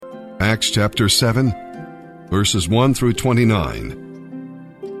Acts chapter 7, verses 1 through 29.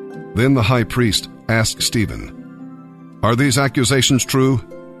 Then the high priest asked Stephen, "Are these accusations true?"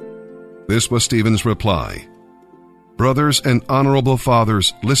 This was Stephen's reply. "Brothers and honorable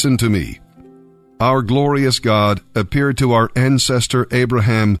fathers, listen to me. Our glorious God appeared to our ancestor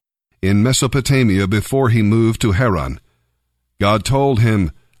Abraham in Mesopotamia before he moved to Haran. God told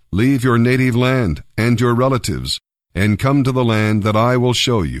him, 'Leave your native land and your relatives, and come to the land that I will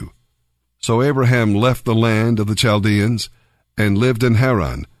show you.' So Abraham left the land of the Chaldeans and lived in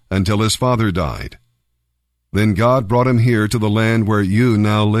Haran until his father died. Then God brought him here to the land where you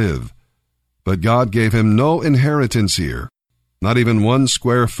now live. But God gave him no inheritance here, not even 1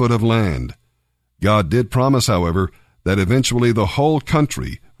 square foot of land. God did promise, however, that eventually the whole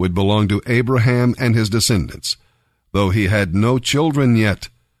country would belong to Abraham and his descendants, though he had no children yet.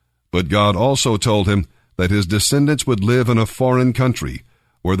 But God also told him that his descendants would live in a foreign country,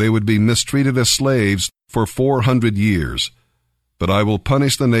 where they would be mistreated as slaves for 400 years. But I will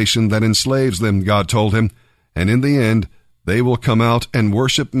punish the nation that enslaves them, God told him, and in the end they will come out and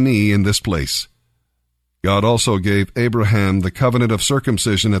worship me in this place." God also gave Abraham the covenant of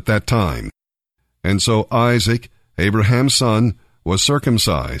circumcision at that time. And so Isaac, Abraham's son, was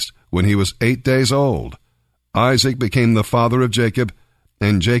circumcised when he was 8 days old. Isaac became the father of Jacob,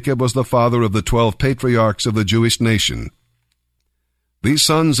 and Jacob was the father of the 12 patriarchs of the Jewish nation. These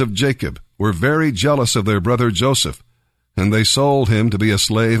sons of Jacob were very jealous of their brother Joseph, and they sold him to be a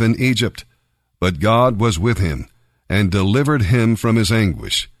slave in Egypt. But God was with him, and delivered him from his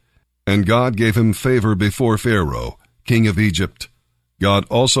anguish. And God gave him favor before Pharaoh, king of Egypt. God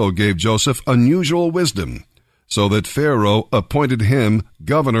also gave Joseph unusual wisdom, so that Pharaoh appointed him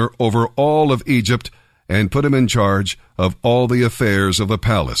governor over all of Egypt and put him in charge of all the affairs of the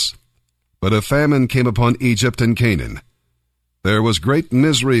palace. But a famine came upon Egypt and Canaan. There was great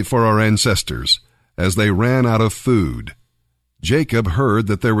misery for our ancestors, as they ran out of food. Jacob heard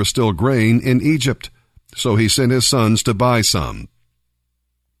that there was still grain in Egypt, so he sent his sons to buy some.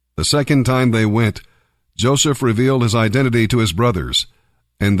 The second time they went, Joseph revealed his identity to his brothers,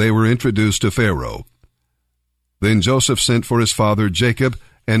 and they were introduced to Pharaoh. Then Joseph sent for his father Jacob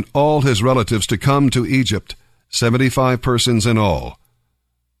and all his relatives to come to Egypt, 75 persons in all.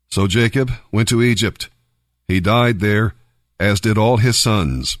 So Jacob went to Egypt. He died there, as did all his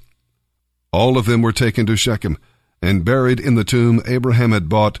sons. All of them were taken to Shechem and buried in the tomb Abraham had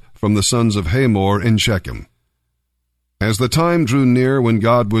bought from the sons of Hamor in Shechem. As the time drew near when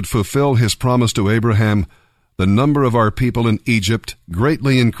God would fulfill his promise to Abraham, the number of our people in Egypt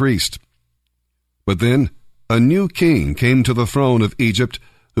greatly increased. But then a new king came to the throne of Egypt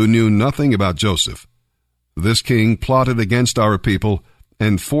who knew nothing about Joseph. This king plotted against our people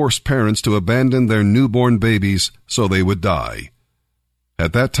and forced parents to abandon their newborn babies so they would die.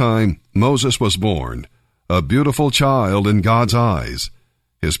 At that time, Moses was born, a beautiful child in God's eyes.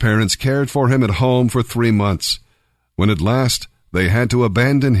 His parents cared for him at home for 3 months. When at last they had to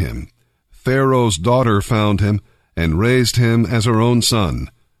abandon him, Pharaoh's daughter found him and raised him as her own son.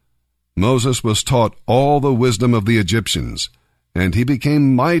 Moses was taught all the wisdom of the Egyptians, and he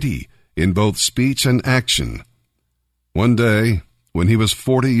became mighty in both speech and action. One day, when he was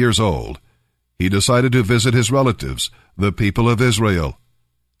 40 years old, he decided to visit his relatives, the people of Israel.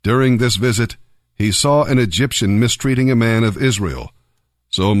 During this visit, he saw an Egyptian mistreating a man of Israel.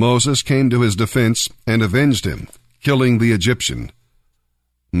 So Moses came to his defense and avenged him, killing the Egyptian.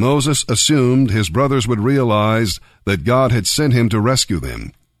 Moses assumed his brothers would realize that God had sent him to rescue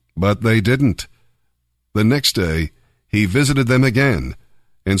them, but they didn't. The next day, he visited them again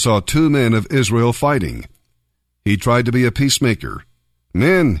and saw 2 men of Israel fighting. He tried to be a peacemaker.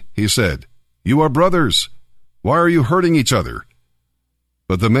 "Men," he said, "you are brothers. Why are you hurting each other?"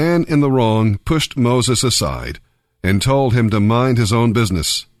 But the man in the wrong pushed Moses aside and told him to mind his own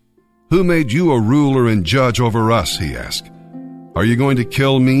business. "Who made you a ruler and judge over us?" he asked. "Are you going to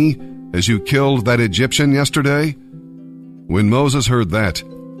kill me as you killed that Egyptian yesterday?" When Moses heard that,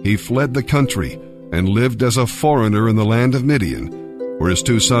 he fled the country and lived as a foreigner in the land of Midian, where his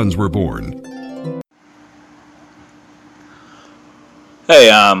 2 sons were born. Hey,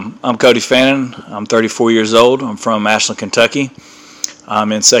 I'm Cody Fannin. I'm 34 years old. I'm from Ashland, Kentucky.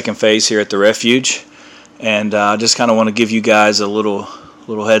 I'm in second phase here at the Refuge, and I just kind of want to give you guys a little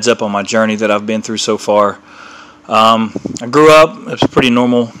heads up on my journey that I've been through so far. I grew up, it's a pretty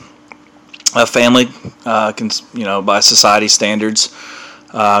normal family, by society standards.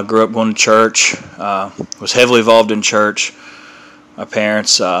 Grew up going to church, was heavily involved in church. My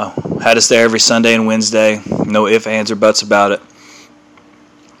parents had us there every Sunday and Wednesday, no ifs, ands, or buts about it.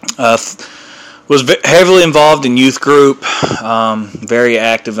 Was heavily involved in youth group, very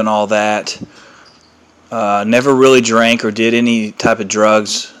active in all that. Never really drank or did any type of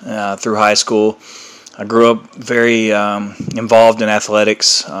drugs through high school. I grew up very involved in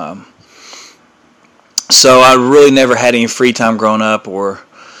athletics. So I really never had any free time growing up or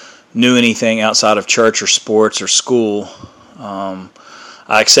knew anything outside of church or sports or school. I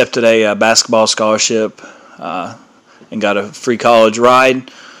accepted a basketball scholarship and got a free college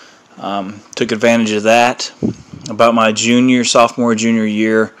ride. Took advantage of that. About my sophomore, junior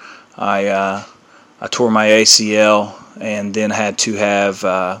year, I tore my ACL and then had to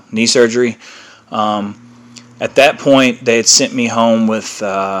have knee surgery. At that point, they had sent me home with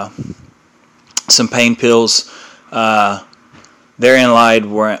some pain pills. Therein lied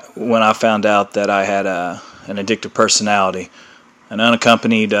when I found out that I had an addictive personality. An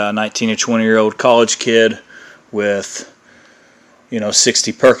unaccompanied 19 or 20-year-old college kid with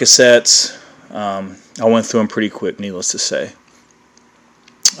 60 Percocets. I went through them pretty quick, needless to say.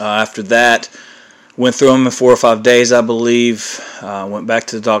 After that, went through them in 4 or 5 days, I believe. Went back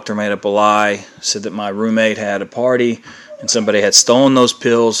to the doctor, made up a lie, said that my roommate had a party and somebody had stolen those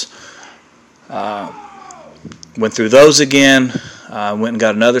pills. Went through those again. Went and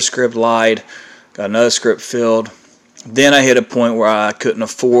got another script, lied, got another script filled. Then I hit a point where I couldn't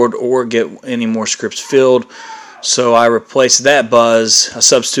afford or get any more scripts filled. So I replaced that buzz, I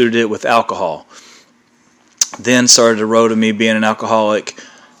substituted it with alcohol. Then started the road of me being an alcoholic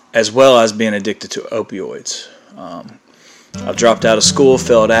as well as being addicted to opioids. I dropped out of school,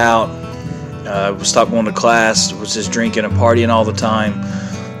 failed out, stopped going to class, was just drinking and partying all the time.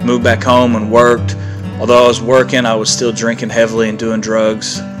 Moved back home and worked. Although I was working, I was still drinking heavily and doing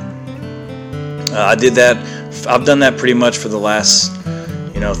drugs. I did that. I've done that pretty much for the last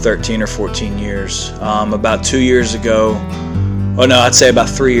 13 or 14 years. About 2 years ago, I'd say about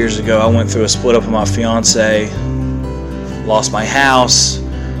 3 years ago, I went through a split up with my fiance, lost my house,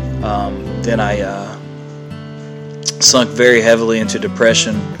 then I sunk very heavily into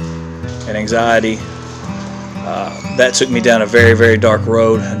depression and anxiety. That took me down a very, very dark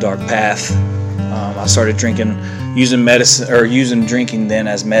road, a dark path. I started using drinking then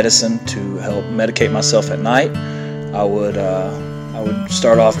as medicine to help medicate myself at night. I would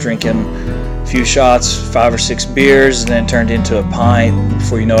start off drinking a few shots, 5 or 6 beers, and then it turned into a pint.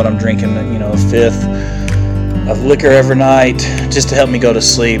 Before you know it, I'm drinking, a fifth of liquor every night just to help me go to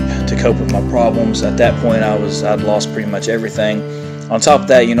sleep, to cope with my problems. At that point, I'd lost pretty much everything. On top of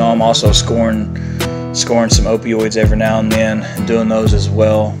that, I'm also scoring some opioids every now and then, and doing those as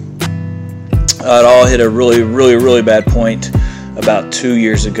well. It all hit a really, really, really bad point about 2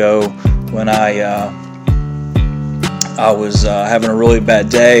 years ago when I was having a really bad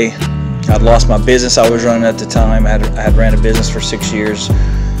day. I'd lost my business I was running at the time. I had ran a business for 6 years,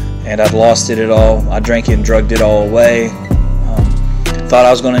 and I'd lost it all. I drank it and drugged it all away. Thought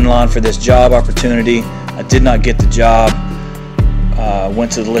I was going in line for this job opportunity. I did not get the job.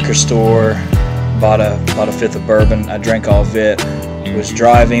 Went to the liquor store, bought a fifth of bourbon. I drank all of it. Was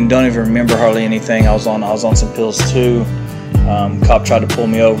driving. Don't even remember hardly anything. I was on some pills too. Cop tried to pull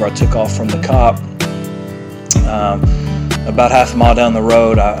me over. I took off from the cop. About half a mile down the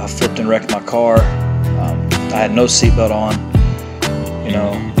road, I flipped and wrecked my car. I had no seatbelt on.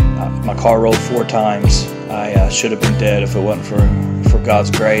 My car rolled 4 times. I should have been dead if it wasn't for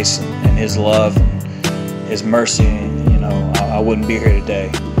God's grace and His love and His mercy. I wouldn't be here today.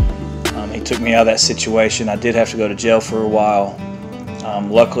 He took me out of that situation. I did have to go to jail for a while.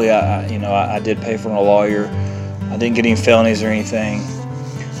 Luckily, I did pay for a lawyer. I didn't get any felonies or anything.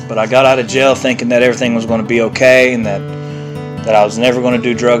 But I got out of jail thinking that everything was going to be okay and that I was never going to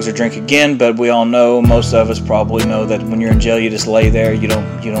do drugs or drink again. But we all know, most of us probably know, that when you're in jail, you just lay there. You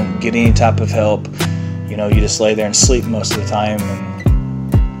don't get any type of help. You just lay there and sleep most of the time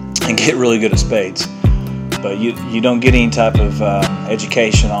and get really good at spades. But you don't get any type of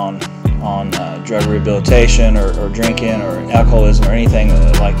education on drug rehabilitation or drinking or alcoholism or anything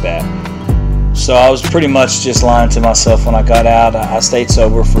like that. So I was pretty much just lying to myself when I got out. I stayed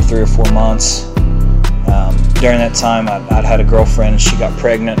sober for 3 or 4 months. During that time, I'd had a girlfriend and she got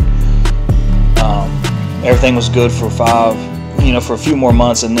pregnant. Everything was good for a few more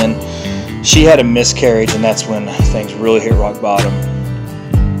months, and then she had a miscarriage, and that's when things really hit rock bottom.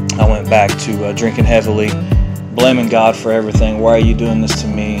 I went back to drinking heavily, blaming God for everything. Why are you doing this to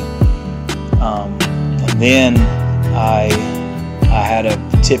me? And then I had a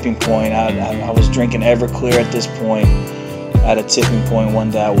tipping point. I was drinking Everclear at this point. I had a tipping point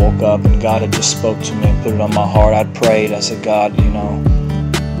one day. I woke up and God had just spoke to me and put it on my heart. I'd prayed. I said, God,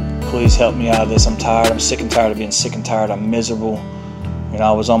 please help me out of this. I'm tired. I'm sick and tired of being sick and tired. I'm miserable.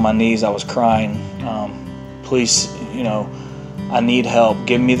 I was on my knees. I was crying. Please, I need help.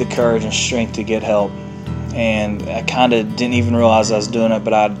 Give me the courage and strength to get help. And I kind of didn't even realize I was doing it,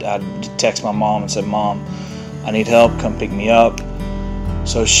 but I'd text my mom and said, "Mom, I need help. Come pick me up."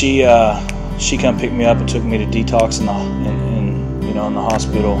 So she come picked me up and took me to detox in the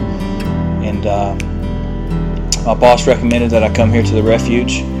hospital. And my boss recommended that I come here to the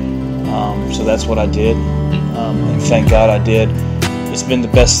refuge. So that's what I did. And thank God I did. It's been the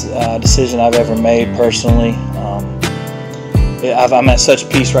best decision I've ever made personally. I'm at such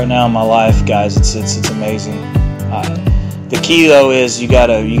peace right now in my life, guys. It's amazing. The key though is you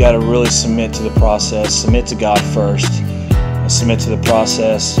gotta really submit to the process. Submit to God first, and submit to the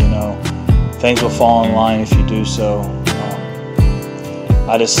process. Things will fall in line if you do so.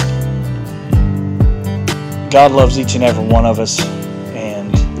 God loves each and every one of us,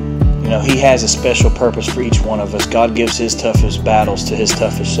 and He has a special purpose for each one of us. God gives His toughest battles to His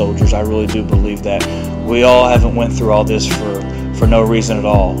toughest soldiers. I really do believe that. We all haven't went through all this for no reason at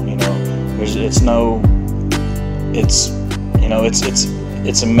all.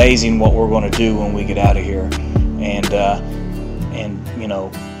 It's amazing what we're going to do when we get out of here, and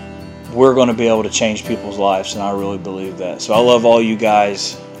we're going to be able to change people's lives, and I really believe that. So I love all you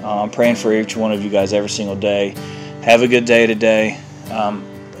guys. I'm praying for each one of you guys every single day. Have a good day today.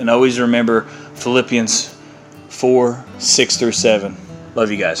 And always remember Philippians 4:6-7. Love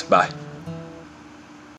you guys. Bye.